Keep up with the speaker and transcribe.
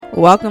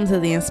Welcome to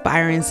the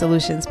Inspiring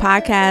Solutions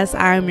Podcast.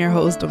 I am your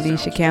host,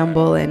 Donisha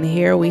Campbell, and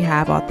here we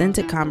have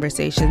authentic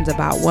conversations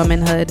about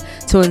womanhood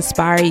to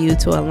inspire you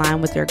to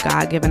align with your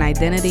God-given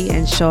identity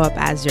and show up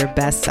as your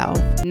best self.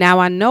 Now,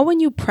 I know when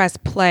you press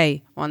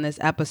play on this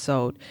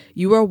episode,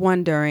 you are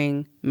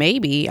wondering,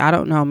 maybe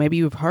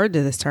you've heard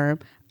of this term.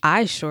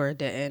 I sure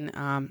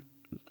didn't.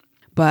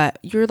 But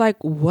you're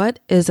like, what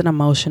is an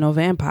emotional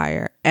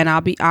vampire? And I'll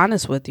be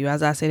honest with you,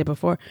 as I stated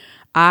before,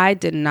 I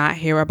did not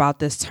hear about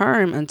this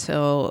term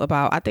until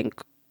about, I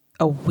think,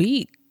 a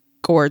week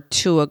or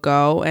two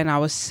ago. And I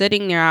was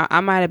sitting there, I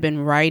might have been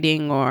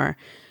writing, or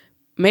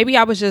maybe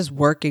I was just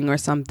working or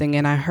something.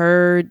 And I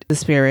heard the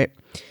Spirit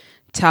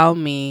tell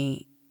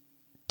me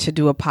to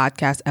do a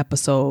podcast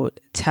episode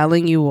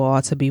telling you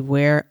all to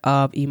beware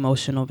of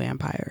emotional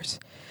vampires.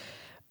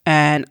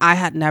 And I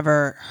had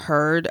never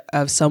heard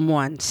of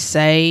someone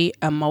say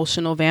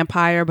emotional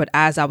vampire, but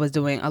as I was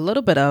doing a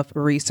little bit of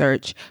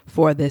research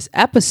for this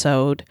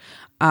episode,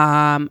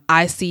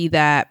 I see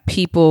that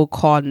people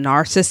call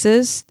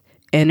narcissists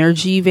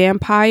energy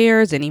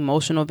vampires and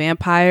emotional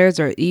vampires,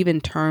 or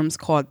even terms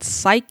called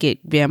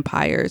psychic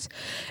vampires.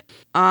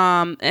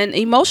 And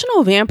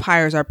emotional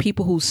vampires are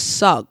people who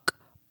suck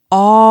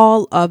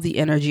all of the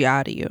energy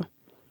out of you.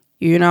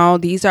 You know,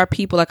 these are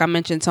people, like I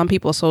mentioned, some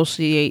people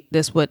associate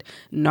this with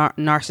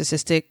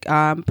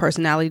narcissistic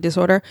personality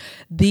disorder.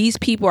 These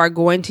people are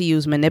going to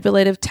use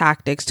manipulative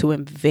tactics to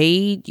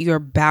invade your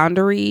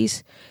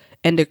boundaries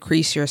and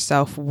decrease your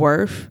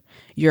self-worth,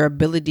 your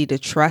ability to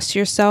trust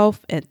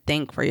yourself and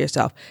think for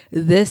yourself.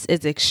 This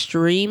is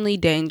extremely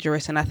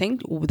dangerous. And I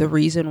think the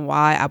reason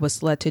why I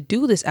was led to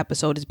do this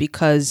episode is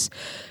because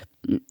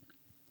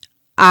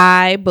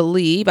I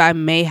believe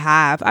I'm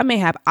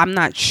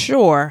not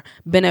sure,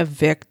 been a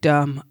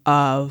victim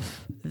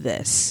of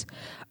this.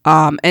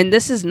 And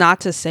this is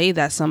not to say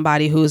that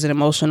somebody who's an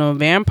emotional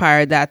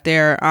vampire, that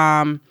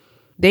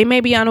they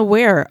may be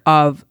unaware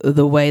of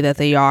the way that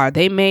they are.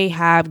 They may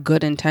have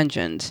good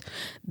intentions.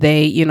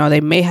 They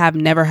may have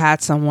never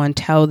had someone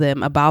tell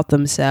them about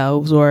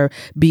themselves or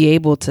be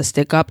able to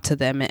stick up to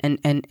them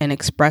and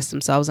express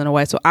themselves in a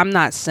way. So I'm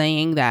not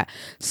saying that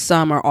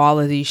some or all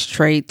of these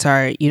traits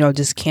are,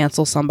 just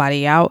cancel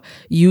somebody out.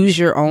 Use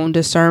your own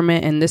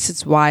discernment. And this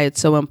is why it's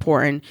so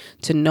important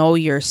to know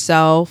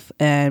yourself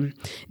and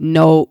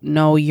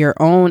know your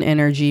own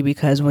energy,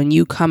 because when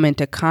you come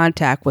into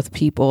contact with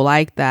people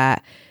like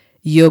that,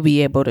 you'll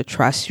be able to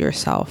trust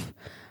yourself.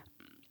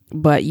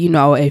 But,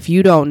 if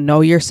you don't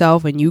know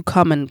yourself and you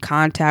come in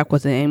contact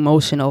with an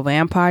emotional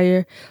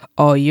vampire,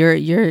 oh, you're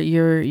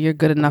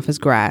good enough as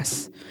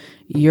grass.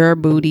 Your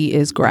booty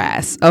is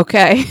grass.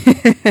 Okay.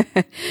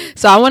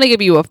 So I want to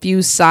give you a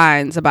few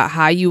signs about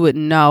how you would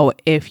know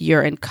if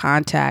you're in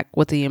contact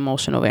with the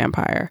emotional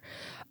vampire.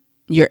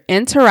 Your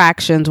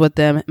interactions with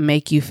them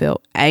make you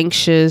feel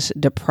anxious,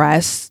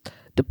 depressed,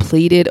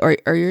 depleted, or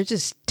you're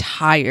just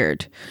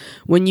tired.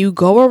 When you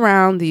go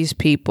around these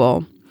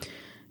people,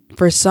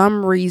 for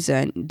some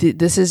reason,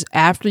 this is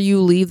after you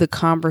leave the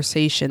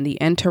conversation, the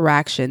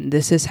interaction,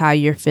 this is how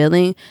you're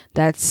feeling.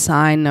 That's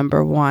sign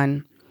number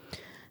one.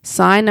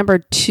 Sign number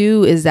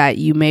two is that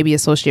you may be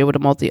associated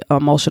with a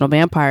emotional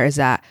vampire, is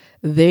that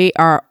they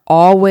are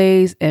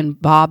always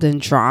involved in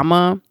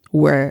drama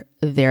where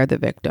they're the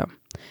victim.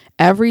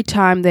 Every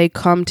time they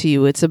come to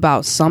you, it's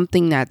about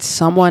something that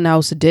someone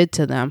else did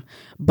to them,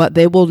 but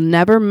they will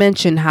never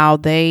mention how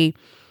they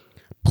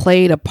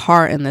played a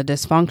part in the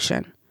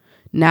dysfunction.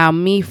 Now,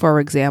 me, for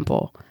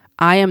example,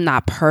 I am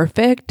not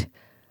perfect.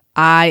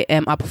 I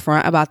am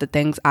upfront about the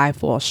things I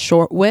fall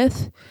short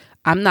with.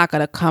 I'm never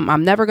going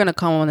to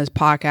come on this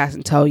podcast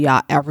and tell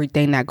y'all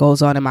everything that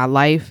goes on in my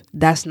life.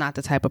 That's not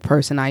the type of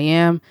person I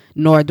am,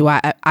 nor do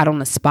I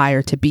don't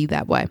aspire to be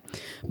that way.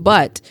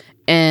 But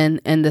in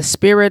the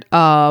spirit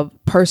of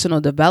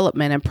personal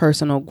development and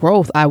personal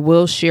growth, I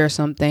will share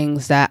some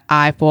things that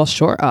I fall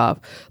short of.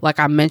 Like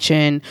I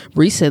mentioned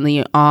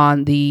recently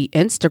on the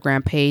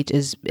Instagram page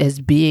is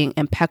being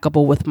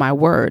impeccable with my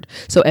word.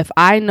 So if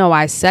I know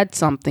I said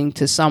something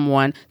to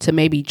someone to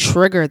maybe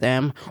trigger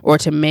them or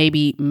to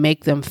maybe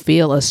make them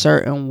feel a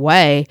certain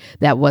way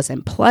that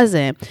wasn't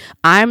pleasant,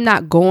 I'm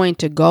not going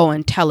to go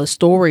and tell a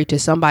story to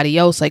somebody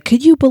else like,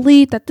 could you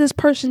believe that this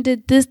person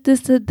did this,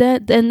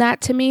 that, and that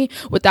to me,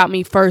 without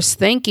me first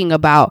thinking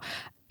about,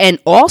 and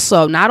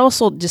also not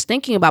also just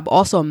thinking about, but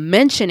also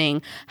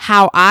mentioning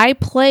how I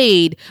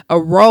played a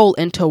role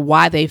into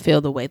why they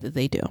feel the way that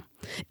they do.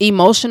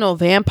 Emotional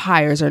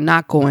vampires are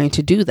not going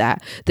to do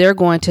that. They're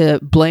going to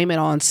blame it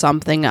on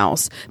something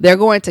else. They're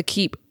going to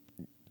keep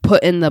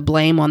putting the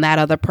blame on that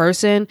other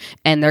person,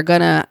 and they're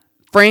going to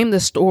frame the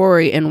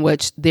story in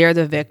which they're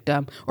the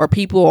victim, or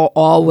people are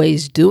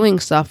always doing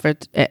stuff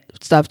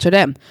to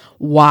them.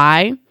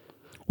 Why?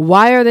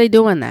 Why are they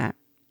doing that?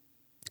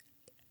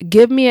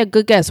 Give me a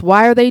good guess.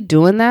 Why are they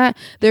doing that?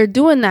 They're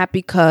doing that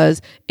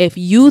because if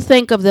you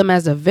think of them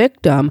as a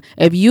victim,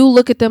 if you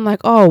look at them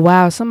like, oh,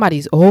 wow,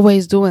 somebody's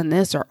always doing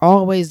this or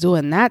always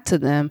doing that to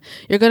them,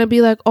 you're going to be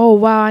like, oh,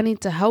 wow, I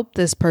need to help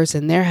this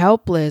person. They're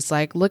helpless.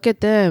 Like, look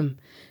at them.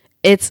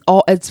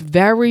 it's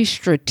very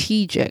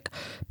strategic.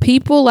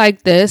 People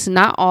like this,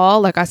 not all,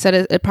 like I said,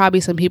 it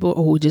probably some people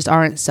who just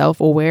aren't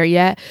self-aware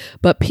yet,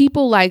 but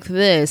people like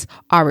this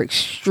are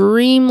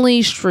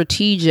extremely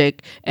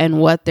strategic in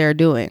what they're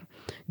doing.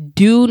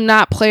 Do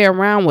not play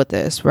around with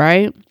this,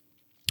 right?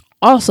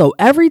 Also,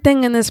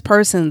 everything in this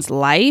person's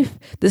life,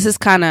 this is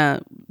kind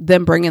of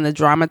them bringing the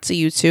drama to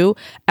you too.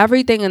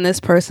 Everything in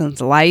this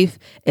person's life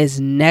is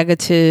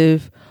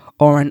negative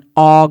or an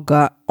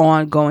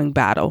ongoing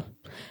battle.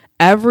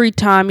 Every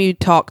time you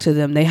talk to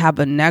them, they have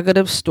a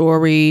negative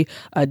story,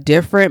 a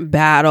different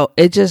battle.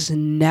 It just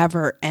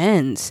never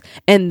ends.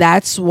 And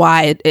that's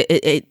why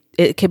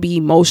it can be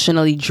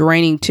emotionally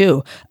draining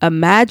too.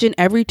 Imagine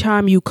every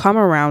time you come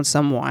around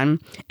someone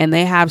and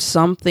they have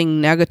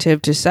something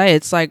negative to say.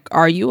 It's like,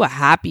 are you a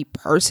happy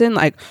person?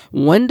 Like,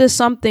 when does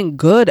something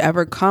good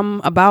ever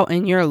come about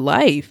in your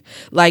life?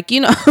 Like,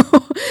 and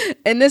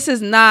this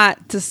is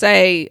not to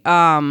say,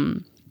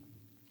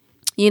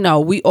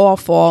 we all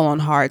fall on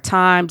hard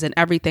times and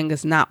everything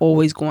is not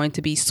always going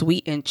to be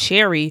sweet and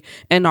cherry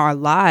in our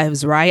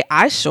lives, right?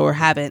 I sure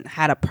haven't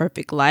had a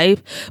perfect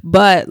life,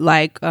 but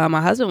like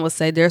my husband would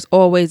say, there's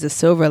always a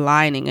silver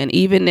lining. And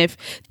even if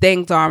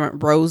things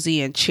aren't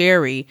rosy and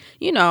cherry,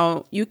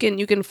 you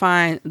can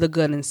find the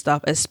good and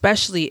stuff,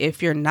 especially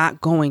if you're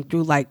not going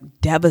through like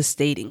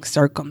devastating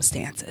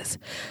circumstances.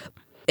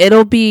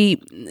 It'll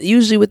be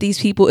usually with these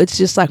people, it's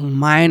just like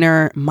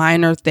minor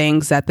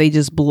things that they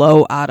just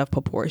blow out of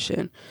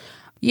proportion.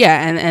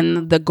 Yeah.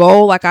 And the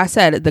goal, like I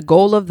said, the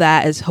goal of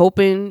that is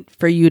hoping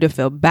for you to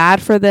feel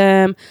bad for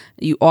them.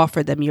 You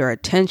offer them your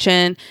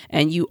attention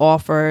and you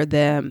offer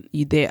them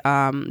the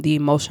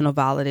emotional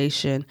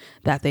validation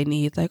that they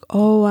need. Like,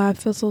 oh, I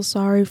feel so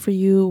sorry for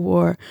you.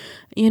 Or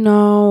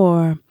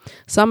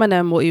some of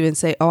them will even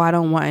say, oh, I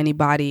don't want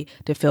anybody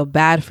to feel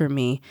bad for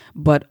me.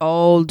 But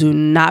do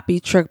not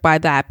be tricked by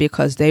that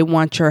because they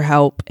want your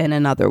help in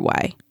another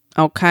way.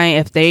 Okay,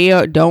 if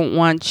they don't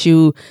want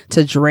you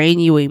to drain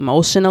you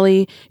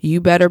emotionally, you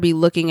better be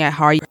looking at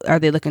how are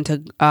they looking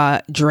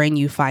to drain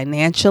you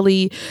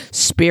financially,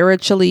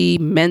 spiritually,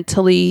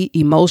 mentally,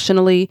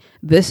 emotionally.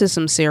 This is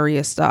some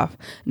serious stuff.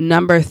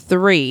 Number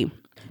 3,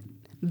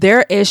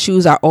 their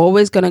issues are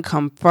always going to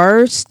come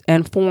first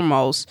and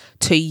foremost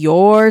to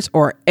yours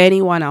or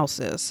anyone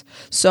else's.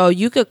 So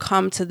you could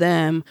come to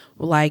them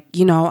like,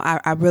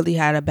 I really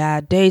had a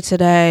bad day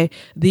today.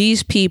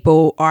 These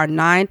people are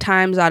 9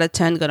 times out of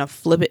 10 going to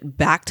flip it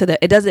back to them.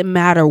 It doesn't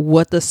matter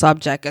what the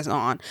subject is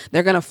on.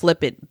 They're going to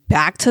flip it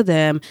back to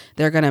them.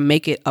 They're going to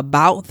make it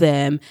about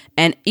them.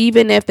 And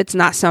even if it's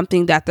not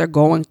something that they're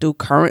going through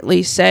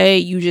currently, say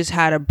you just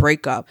had a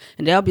breakup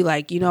and they'll be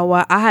like, you know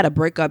what? I had a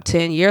breakup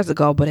 10 years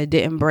ago, but it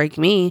didn't break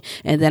me.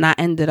 And then I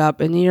ended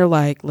up, and you're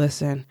like,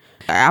 listen,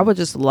 I would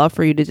just love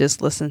for you to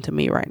just listen to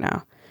me right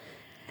now.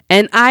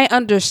 And I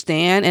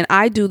understand, and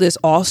I do this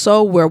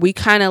also where we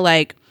kind of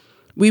like,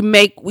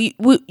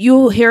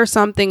 you'll hear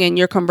something and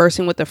you're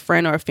conversing with a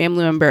friend or a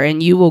family member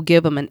and you will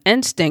give them an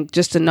instinct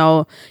just to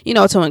know,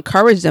 to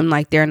encourage them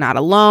like they're not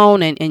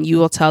alone, and you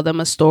will tell them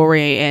a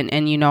story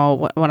and you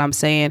know what I'm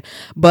saying.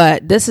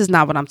 But this is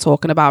not what I'm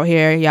talking about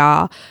here,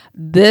 y'all.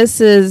 This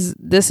is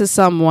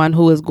someone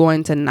who is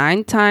going to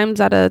 9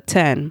 times out of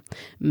 10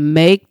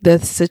 make the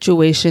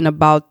situation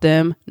about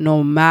them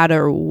no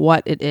matter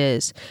what it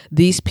is.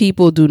 These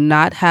people do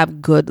not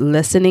have good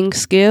listening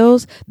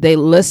skills. They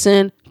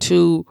listen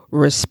to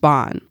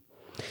respond.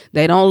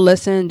 They don't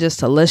listen just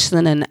to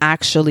listen and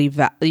actually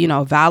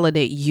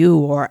validate you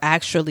or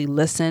actually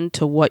listen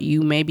to what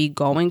you may be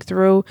going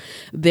through.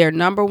 Their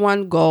number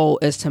one goal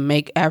is to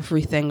make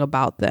everything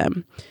about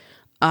them.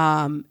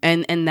 And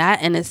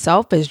that in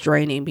itself is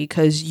draining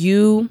because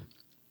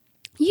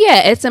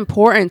it's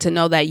important to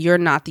know that you're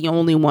not the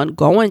only one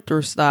going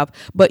through stuff,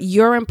 but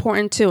you're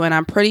important too. And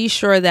I'm pretty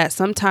sure that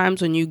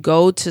sometimes when you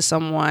go to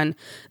someone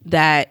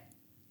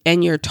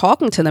and you're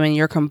talking to them and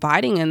you're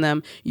confiding in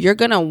them, you're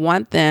going to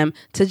want them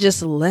to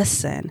just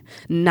listen,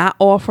 not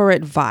offer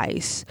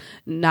advice,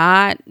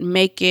 not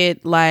make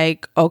it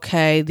like,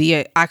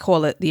 okay, I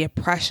call it the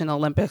oppression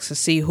Olympics to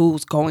see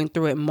who's going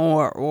through it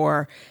more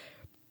or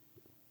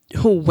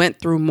who went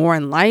through more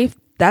in life.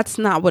 That's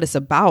not what it's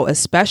about,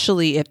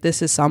 especially if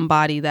this is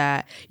somebody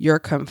that you're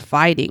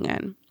confiding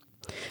in.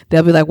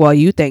 They'll be like, well,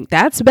 you think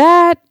that's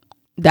bad?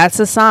 That's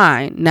a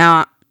sign.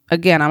 Now,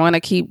 again, I'm going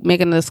to keep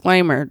making a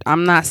disclaimer.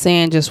 I'm not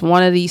saying just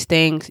one of these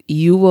things.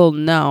 You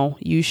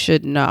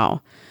should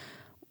know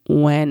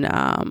when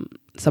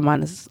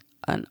someone is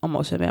an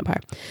emotional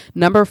vampire.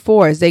 Number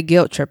 4 is they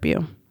guilt trip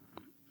you.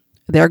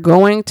 They're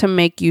going to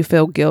make you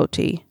feel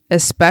guilty,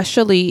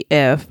 especially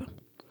if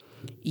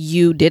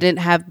you didn't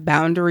have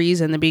boundaries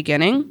in the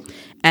beginning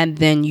and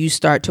then you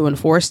start to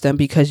enforce them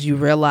because you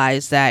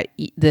realize that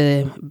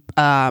the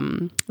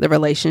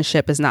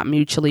relationship is not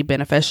mutually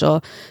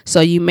beneficial.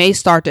 So you may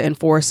start to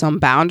enforce some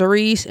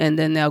boundaries and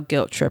then they'll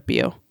guilt trip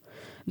you.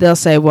 They'll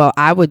say, well,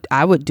 I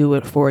would do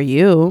it for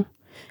you.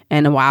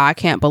 And wow, I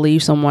can't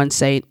believe someone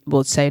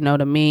will say no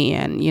to me.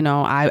 And,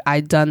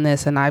 I've done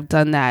this and I've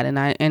done that.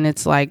 And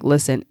it's like,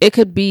 listen, it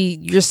could be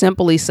you're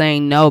simply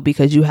saying no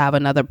because you have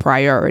another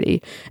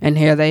priority. And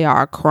here they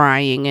are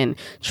crying and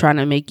trying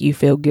to make you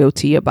feel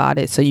guilty about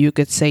it so you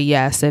could say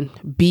yes and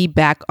be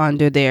back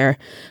under their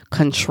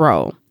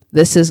control.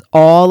 This is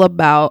all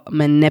about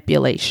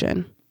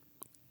manipulation.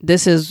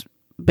 This is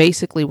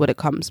basically what it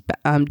comes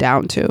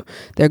down to.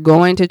 They're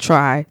going to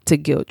try to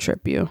guilt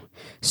trip you.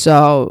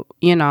 So,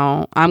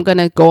 I'm going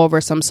to go over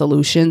some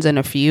solutions and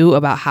a few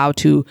about how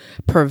to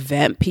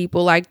prevent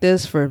people like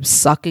this from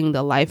sucking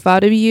the life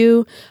out of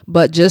you.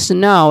 But just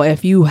know,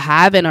 if you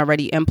haven't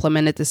already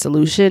implemented the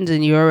solutions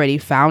and you already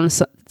found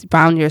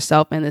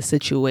yourself in this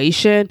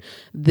situation,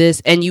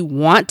 and you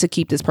want to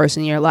keep this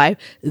person in your life,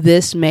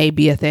 this may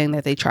be a thing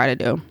that they try to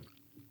do.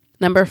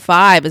 Number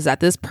 5 is that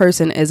this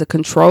person is a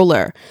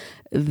controller.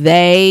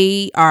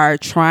 They are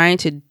trying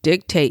to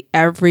dictate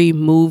every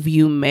move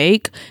you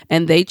make,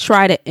 and they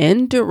try to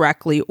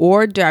indirectly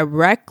or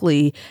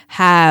directly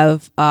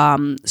have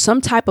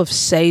some type of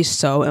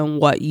say-so in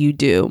what you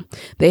do.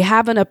 They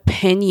have an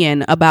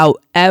opinion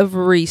about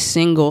every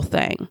single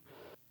thing.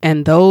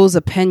 And those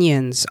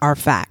opinions are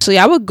facts. So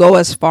I would go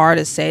as far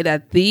to say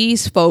that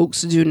these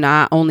folks do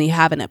not only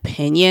have an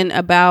opinion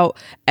about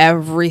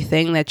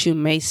everything that you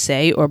may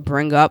say or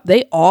bring up,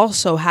 they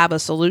also have a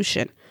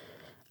solution.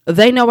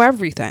 They know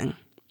everything.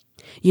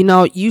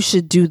 You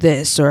should do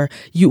this, or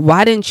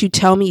why didn't you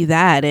tell me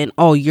that? And,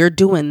 oh, you're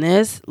doing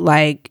this.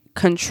 Like,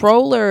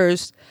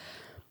 controllers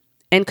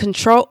and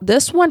control.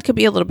 This one could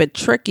be a little bit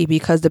tricky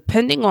because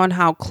depending on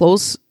how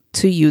close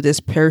to you this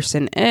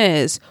person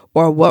is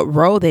or what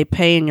role they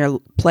play in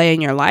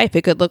your life,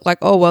 it could look like,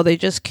 oh, well, they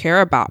just care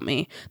about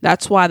me.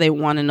 That's why they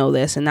want to know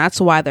this. And that's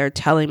why they're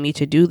telling me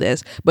to do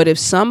this. But if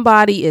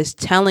somebody is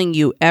telling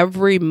you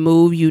every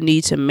move you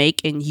need to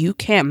make and you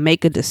can't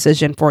make a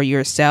decision for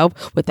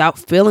yourself without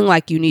feeling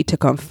like you need to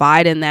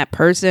confide in that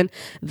person,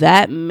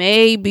 that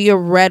may be a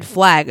red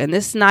flag. And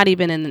this is not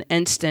even in an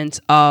instance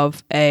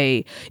of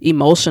a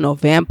emotional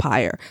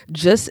vampire,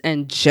 just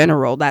in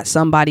general, that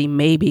somebody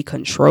may be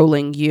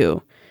controlling you.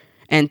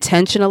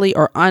 Intentionally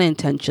or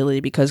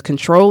unintentionally, because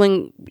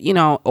controlling,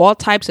 all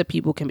types of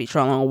people can be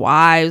controlling.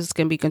 Wives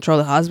can be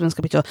controlling, husbands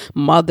can be controlling,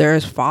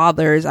 mothers,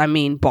 fathers,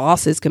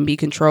 bosses can be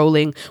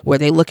controlling, where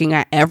they're looking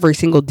at every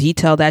single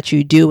detail that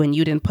you do and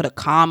you didn't put a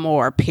comma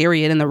or a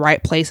period in the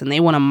right place and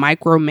they want to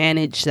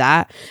micromanage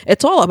that.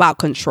 It's all about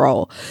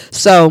control.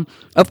 So,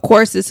 of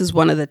course, this is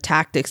one of the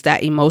tactics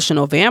that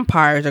emotional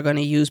vampires are going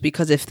to use,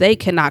 because if they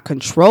cannot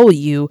control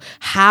you,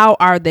 how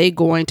are they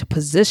going to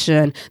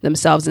position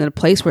themselves in a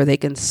place where they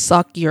can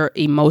suck your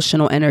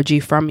emotional energy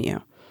from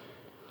you?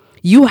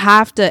 You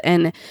have to,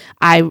 and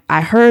I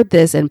heard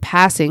this in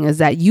passing, is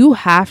that you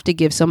have to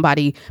give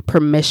somebody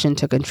permission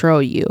to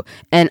control you.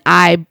 And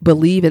I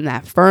believe in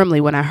that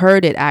firmly when I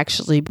heard it,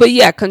 actually. But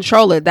yeah,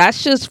 controller,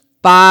 that's just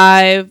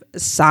 5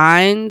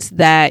 signs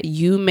that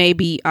you may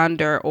be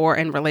under or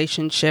in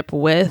relationship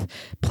with,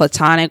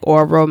 platonic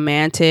or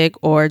romantic,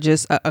 or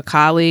just a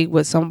colleague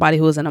with somebody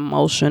who is an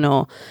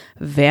emotional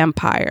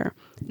vampire.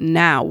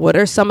 Now, what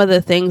are some of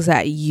the things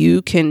that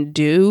you can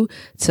do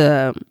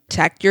to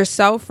protect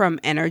yourself from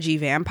energy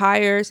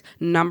vampires?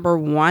 Number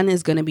 1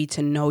 is going to be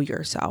to know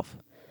yourself.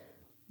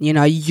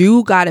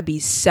 You got to be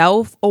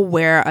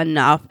self-aware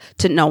enough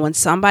to know when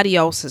somebody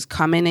else is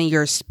coming in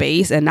your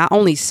space, and not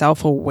only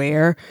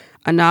self-aware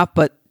enough,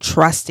 but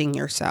trusting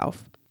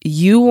yourself.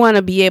 You want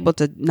to be able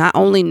to not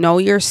only know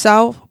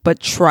yourself,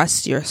 but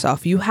trust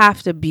yourself. You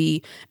have to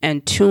be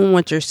in tune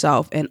with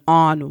yourself and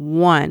on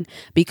one,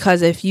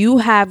 because if you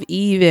have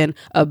even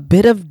a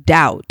bit of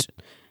doubt,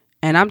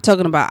 and I'm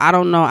talking about, I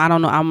don't know,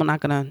 I'm not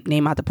going to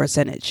name out the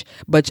percentage,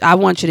 but I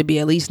want you to be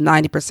at least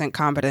 90%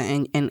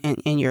 confident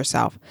in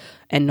yourself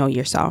and know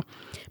yourself.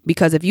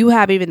 Because if you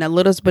have even a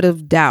little bit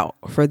of doubt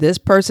for this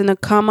person to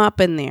come up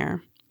in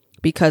there,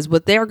 because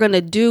what they're going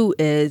to do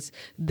is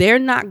they're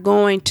not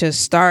going to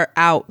start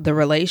out the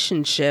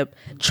relationship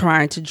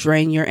trying to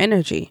drain your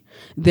energy.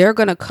 They're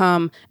going to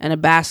come in a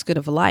basket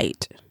of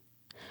light.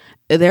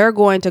 They're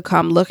going to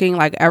come looking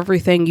like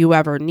everything you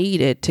ever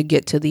needed to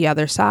get to the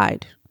other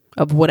side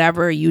of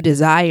whatever you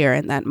desire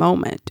in that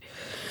moment.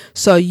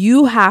 So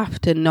you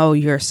have to know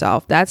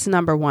yourself. That's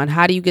number 1.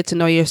 How do you get to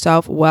know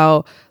yourself?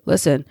 Well,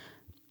 listen,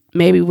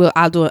 maybe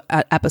I'll do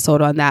an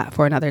episode on that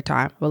for another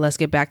time. But let's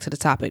get back to the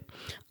topic.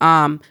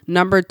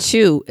 Number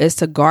 2 is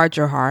to guard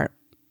your heart.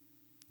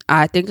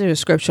 I think there's a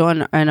scripture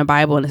in the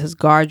Bible, and it says,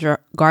 guard your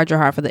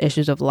heart, for the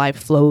issues of life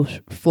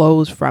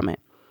flows from it.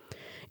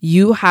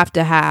 You have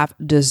to have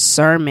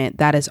discernment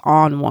that is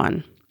on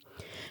one.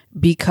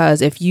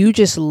 Because if you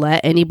just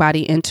let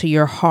anybody into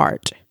your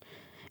heart,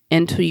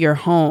 into your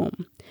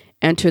home,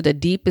 into the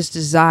deepest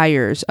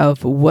desires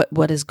of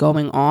what is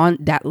going on,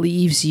 that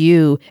leaves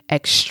you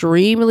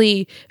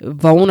extremely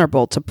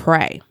vulnerable to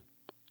prey.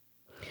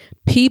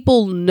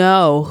 People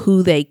know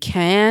who they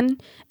can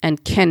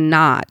and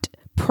cannot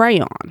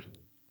prey on.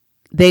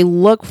 They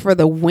look for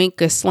the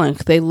weakest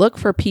link. They look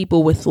for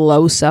people with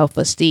low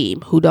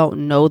self-esteem, who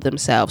don't know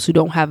themselves, who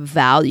don't have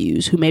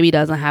values, who maybe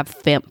doesn't have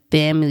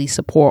family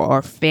support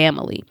or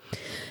family.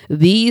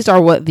 These are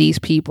what these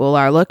people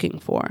are looking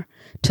for,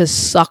 to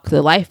suck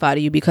the life out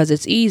of you because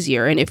it's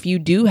easier. And if you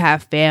do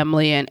have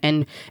family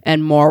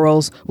and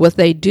morals, what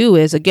they do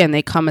is, again,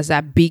 they come as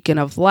that beacon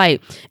of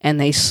light, and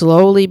they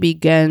slowly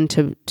begin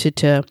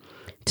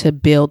to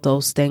build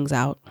those things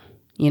out,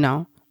 you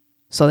know.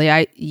 So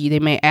they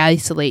may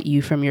isolate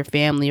you from your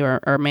family,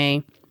 or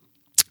may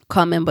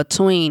come in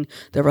between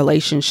the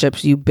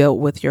relationships you built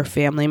with your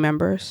family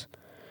members,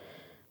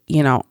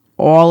 you know,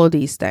 all of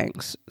these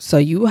things. So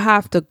you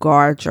have to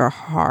guard your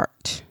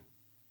heart.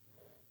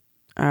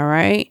 All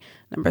right.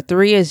 Number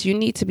 3 is you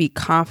need to be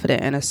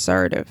confident and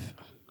assertive.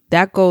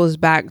 That goes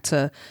back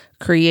to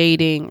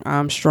creating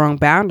strong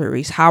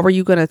boundaries. How are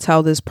you going to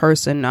tell this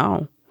person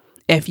no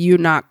if you're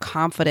not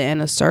confident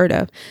and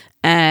assertive?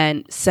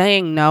 And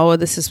saying no,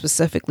 this is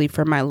specifically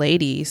for my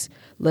ladies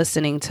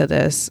listening to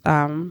this.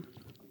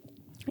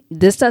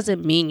 This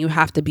doesn't mean you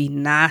have to be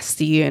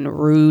nasty and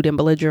rude and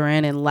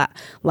belligerent and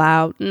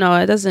loud. No,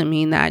 it doesn't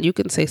mean that. You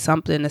can say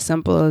something as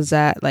simple as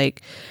that,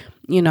 like,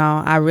 you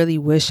know, I really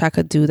wish I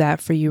could do that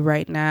for you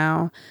right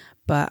now,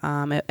 but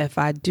if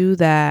I do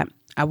that,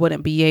 I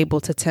wouldn't be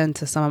able to tend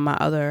to some of my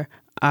other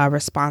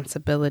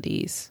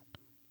responsibilities.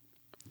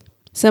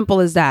 Simple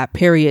as that,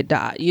 period,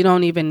 dot. You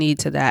don't even need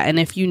to that. And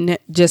if you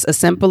just a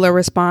simpler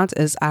response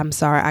is, I'm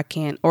sorry, I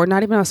can't, or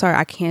not even, I'm sorry,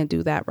 I can't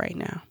do that right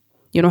now.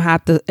 You don't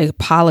have to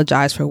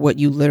apologize for what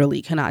you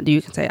literally cannot do.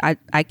 You can say,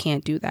 I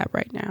can't do that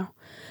right now.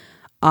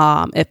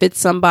 If it's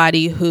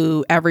somebody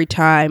who every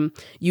time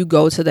you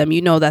go to them,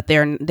 you know that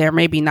they're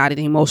maybe not an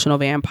emotional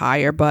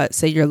vampire, but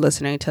say you're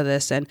listening to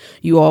this and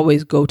you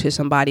always go to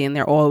somebody and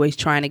they're always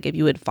trying to give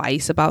you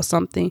advice about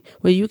something,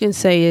 what you can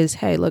say is,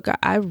 hey, look,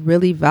 I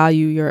really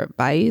value your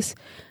advice.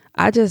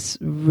 I just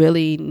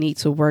really need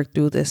to work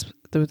through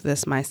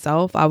this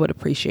myself. I would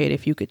appreciate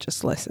if you could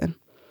just listen.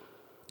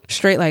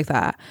 Straight like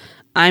that.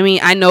 I mean,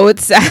 I know it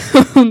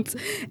sounds,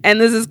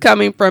 and this is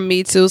coming from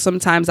me too.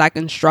 Sometimes I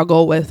can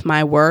struggle with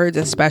my words,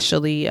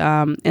 especially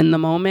in the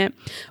moment.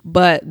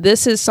 But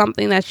this is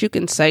something that you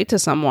can say to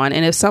someone.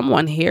 And if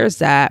someone hears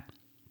that,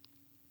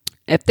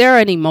 if they're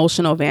an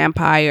emotional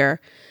vampire,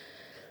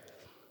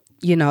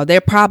 you know, they're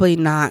probably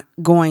not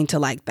going to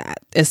like that,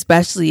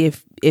 especially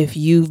if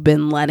you've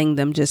been letting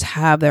them just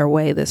have their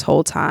way this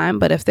whole time.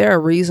 But if they're a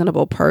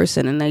reasonable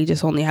person and they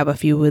just only have a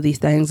few of these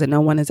things and no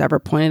one has ever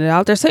pointed it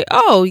out, they'll say,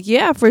 oh,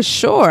 yeah, for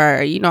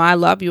sure. You know, I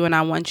love you and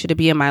I want you to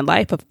be in my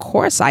life. Of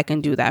course, I can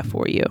do that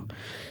for you.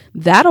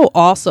 That'll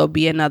also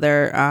be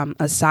another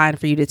a sign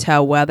for you to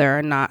tell whether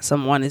or not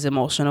someone is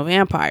emotional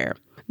vampire.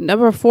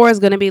 Number 4 is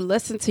going to be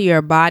listen to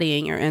your body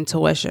and your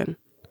intuition.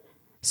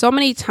 So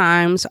many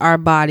times our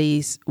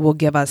bodies will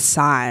give us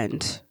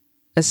signs,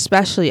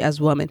 especially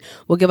as women,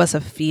 will give us a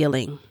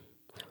feeling.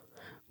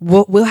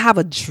 We'll have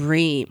a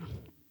dream.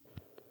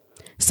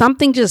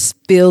 Something just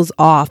feels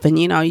off and,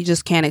 you know, you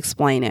just can't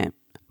explain it.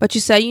 But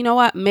you say, you know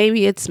what,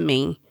 maybe it's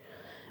me.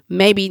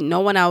 Maybe no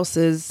one else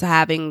is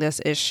having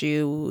this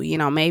issue. You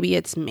know, maybe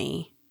it's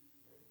me.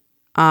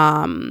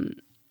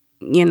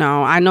 You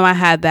know I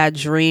had that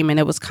dream and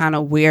it was kind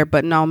of weird,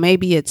 but no,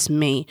 maybe it's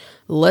me.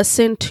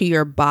 Listen to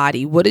your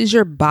body. What is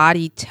your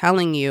body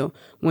telling you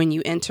when you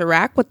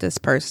interact with this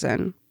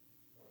person?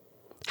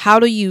 How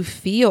do you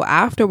feel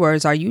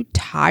afterwards? Are you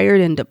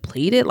tired and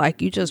depleted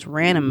like you just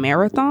ran a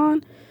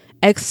marathon?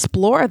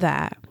 Explore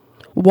that.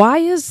 Why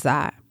is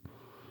that?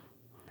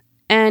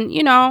 And,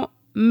 you know,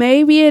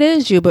 maybe it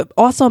is you, but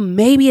also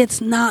maybe it's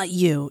not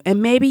you.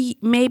 And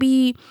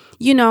maybe,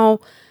 you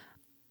know,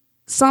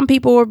 some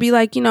people will be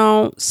like, you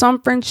know,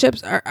 some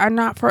friendships are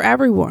not for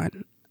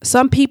everyone.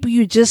 Some people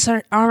you just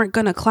aren't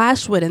going to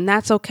clash with, and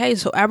that's okay.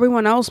 So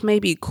everyone else may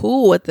be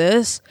cool with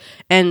this,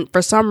 and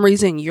for some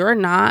reason you're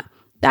not.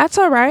 That's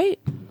all right.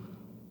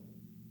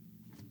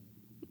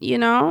 You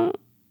know,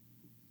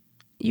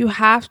 you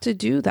have to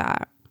do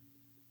that.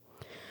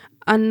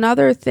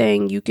 Another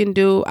thing you can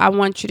do, I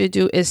want you to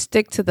do, is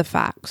stick to the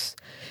facts.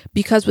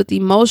 Because with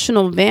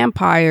emotional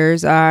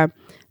vampires,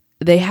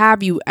 they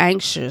have you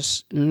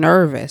anxious,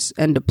 nervous,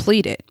 and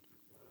depleted.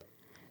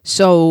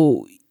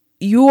 So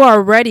you are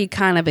already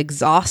kind of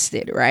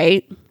exhausted,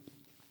 right?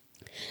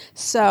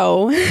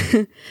 So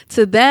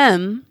to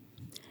them,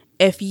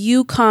 if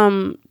you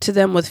come to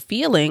them with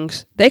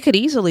feelings, they could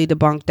easily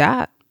debunk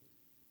that.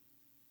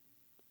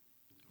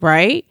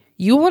 Right?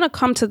 You want to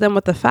come to them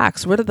with the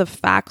facts. What are the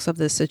facts of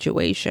this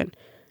situation?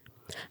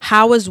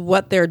 How is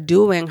what they're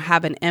doing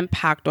have an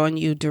impact on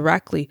you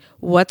directly?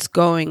 What's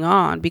going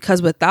on?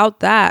 Because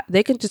without that,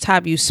 they can just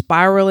have you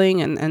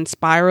spiraling and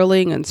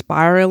spiraling and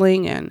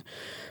spiraling, and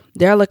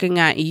they're looking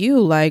at you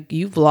like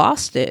you've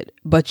lost it.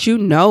 But you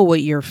know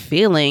what you're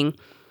feeling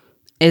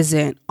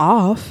isn't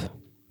off,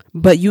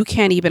 but you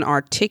can't even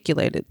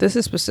articulate it. This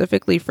is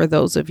specifically for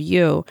those of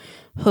you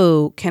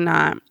who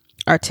cannot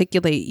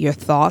articulate your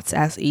thoughts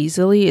as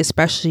easily,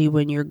 especially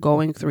when you're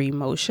going through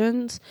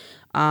emotions.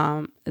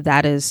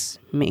 That is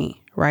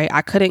me, right?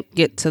 I couldn't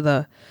get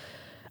to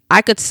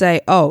I could say,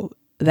 oh,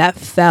 that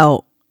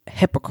felt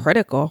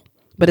hypocritical,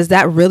 but is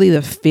that really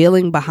the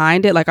feeling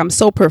behind it? Like, I'm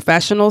so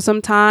professional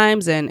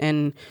sometimes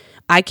and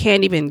I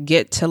can't even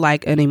get to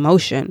like an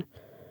emotion,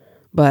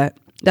 but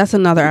that's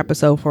another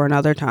episode for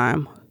another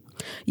time.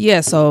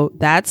 Yeah. So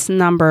that's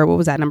what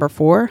was that? Number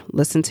 4,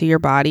 listen to your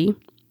body.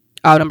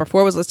 Oh, number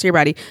 4 was listen to your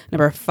body.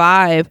 Number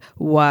 5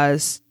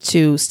 was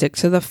to stick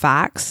to the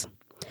facts.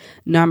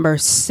 Number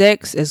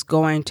 6 is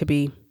going to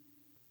be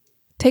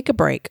take a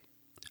break.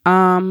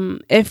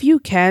 If you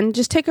can,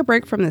 just take a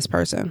break from this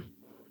person.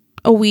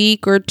 A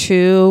week or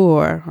 2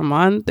 or a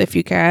month if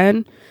you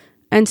can,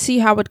 and see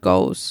how it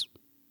goes.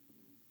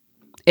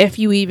 If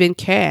you even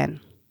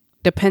can,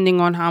 depending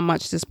on how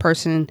much this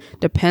person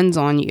depends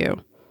on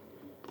you.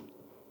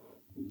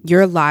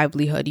 Your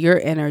livelihood, your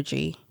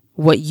energy,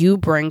 what you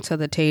bring to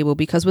the table.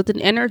 Because with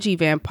an energy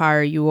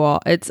vampire, you all,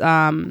 it's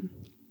not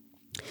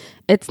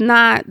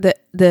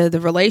the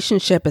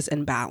relationship is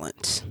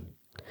imbalanced.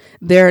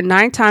 They're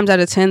 9 times out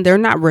of 10, they're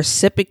not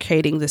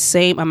reciprocating the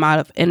same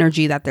amount of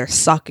energy that they're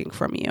sucking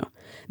from you.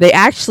 They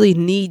actually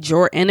need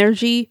your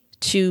energy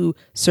to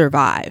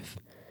survive.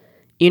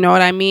 You know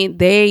what I mean?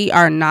 They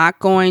are not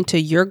going to,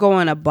 you're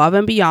going above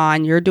and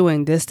beyond. You're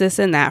doing this,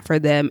 and that for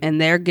them.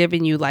 And they're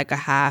giving you like a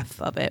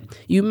half of it.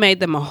 You made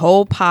them a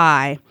whole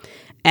pie.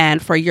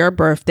 And for your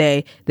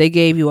birthday, they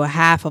gave you a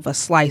half of a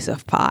slice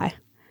of pie.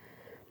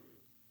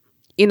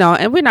 You know,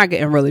 and we're not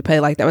getting really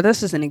paid like that, but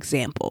that's just an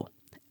example.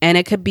 And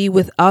it could be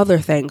with other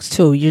things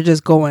too. You're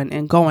just going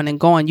and going and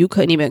going. You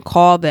couldn't even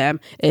call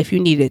them if you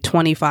needed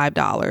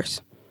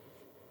 $25.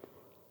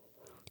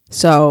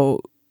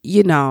 So,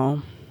 you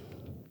know,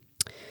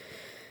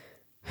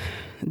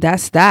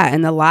 that's that.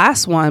 And the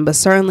last one, but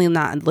certainly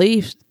not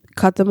least,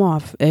 cut them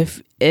off.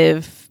 If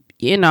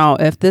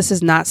this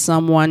is not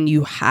someone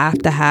you have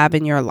to have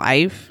in your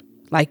life,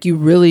 like you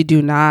really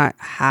do not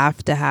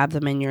have to have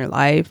them in your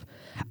life,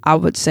 I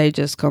would say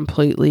just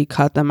completely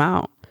cut them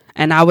out.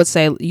 And I would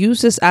say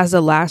use this as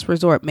a last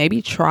resort.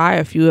 Maybe try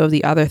a few of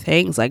the other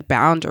things like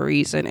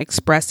boundaries and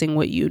expressing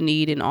what you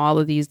need and all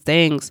of these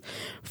things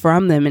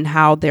from them and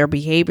how their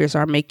behaviors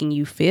are making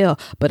you feel.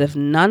 But if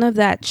none of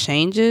that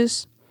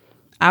changes,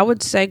 I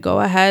would say go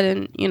ahead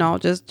and,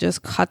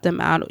 just cut them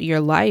out of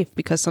your life,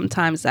 because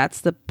sometimes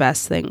that's the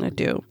best thing to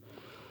do.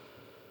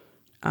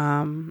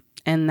 And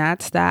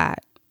that's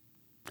that.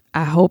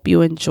 I hope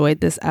you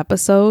enjoyed this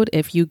episode.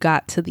 If you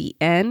got to the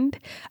end,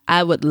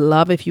 I would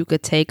love if you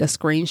could take a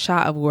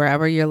screenshot of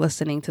wherever you're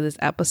listening to this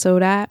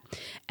episode at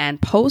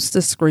and post a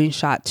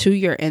screenshot to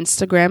your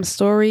Instagram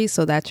story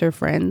so that your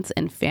friends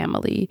and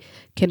family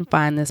can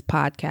find this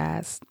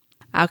podcast.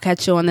 I'll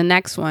catch you on the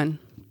next one.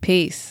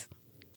 Peace.